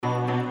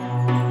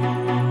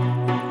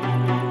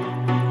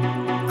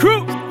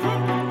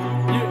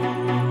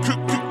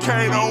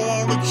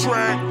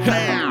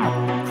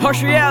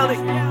Harsh reality.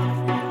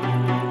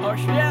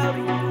 Harsh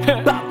reality.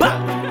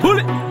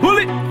 Bullet,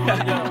 bullet.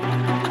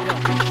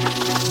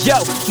 Yo,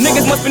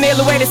 niggas must be nailed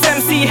away, this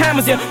MC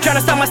hammers ya.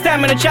 Tryna stop my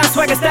stamina, child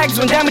swagger staggers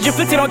when damage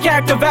inflicted on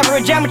character of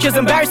average amateurs,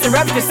 embarrassing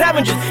rappers to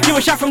savages. You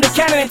a shot from the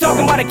cannon and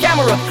talking about a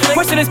camera.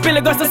 Question is spill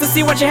guns just to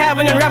see what you're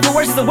having, and rapper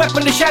words is a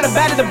weapon to shatter,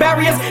 batter the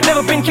barriers.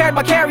 Never been carried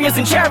by carriers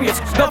and chariots.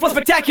 Go for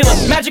spectacular,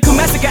 magical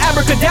massacre,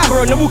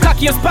 abracadabra. No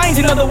bukkake your spines,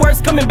 in other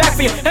words, coming back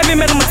for you. Heavy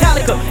metal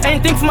Metallica,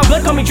 anything for my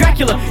blood, call me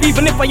Dracula.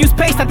 Even if I use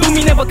paste, I do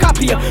me never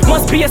copy ya.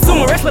 Must be a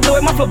sumo wrestler, the way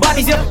my flow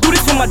bodies ya. Do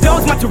this for my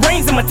dogs, my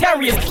terrains, and my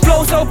terriers.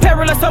 Flow so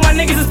perilous, all my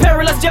niggas is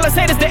perilous. Jealous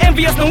haters, they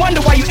envious, no wonder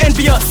why you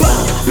envy us.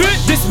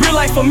 This real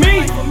life for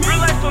me.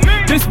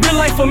 This real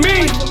life for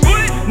me.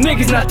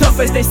 Niggas not tough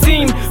as they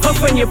seem.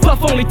 Huff and you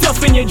puff, only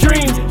tough in your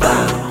dreams.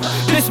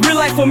 This real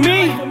life for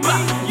me.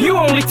 You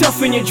only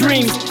tough in your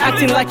dreams.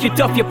 Acting like you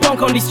tough, you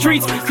punk on these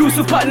streets. Cruz,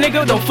 Supat,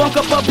 nigga, don't funk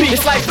up a beat.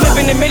 It's like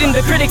flipping, admitting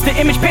the critics. The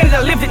image painted,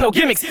 I lived it, no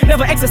gimmicks.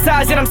 Never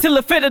exercised it, I'm still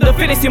a fit of the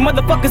fittest. You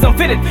motherfuckers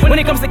unfitted. When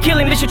it comes to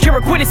killing, this shit you're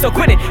acquitted, so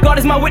quit it. God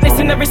is my witness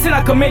in every sin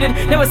I committed.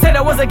 Never said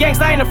I was a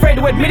gangsta, I ain't afraid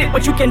to admit it.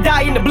 But you can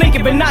die in the blink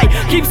of an eye.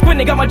 Keep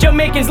squinting, got my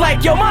Jamaicans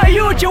like, yo, my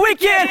youth, you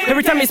wicked.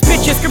 Every time you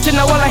spit your scripture,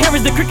 now all I hear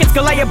is the crickets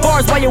collide your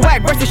bars while you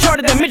whack. Verses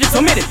shorter than midgets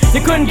omitted. You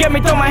couldn't get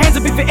me, throw my hands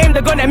up if you aimed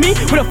a gun at me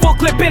with a full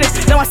clip in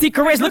it. Now I see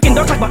careers looking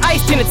dark like my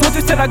ice tinted. So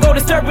twisted, I go to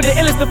serve with the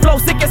illest, the flow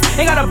sickest.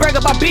 Ain't gotta brag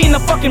about being a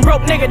fucking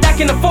broke nigga that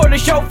can afford to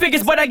show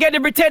figures, but I get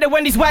irritated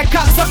when these whack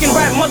cops sucking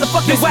rap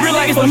motherfuckers. Whack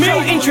niggas don't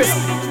show interest.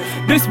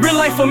 This real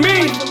life for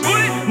me.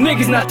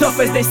 Niggas not tough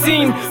as they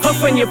seem.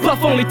 Huff and you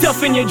puff, only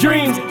tough in your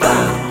dreams.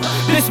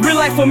 This real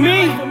life for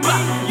me.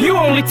 You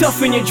only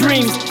tough in your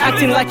dreams.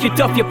 Acting like you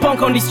tough, you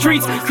punk on these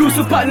streets. Cruz,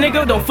 Supat,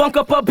 nigga, don't funk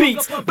up our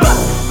beats.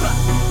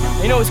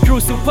 You know it's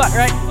Cruz, Supat,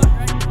 right?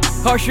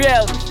 Harsh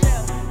reality.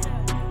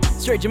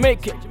 Straight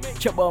Jamaican.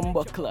 Chop on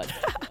buckler.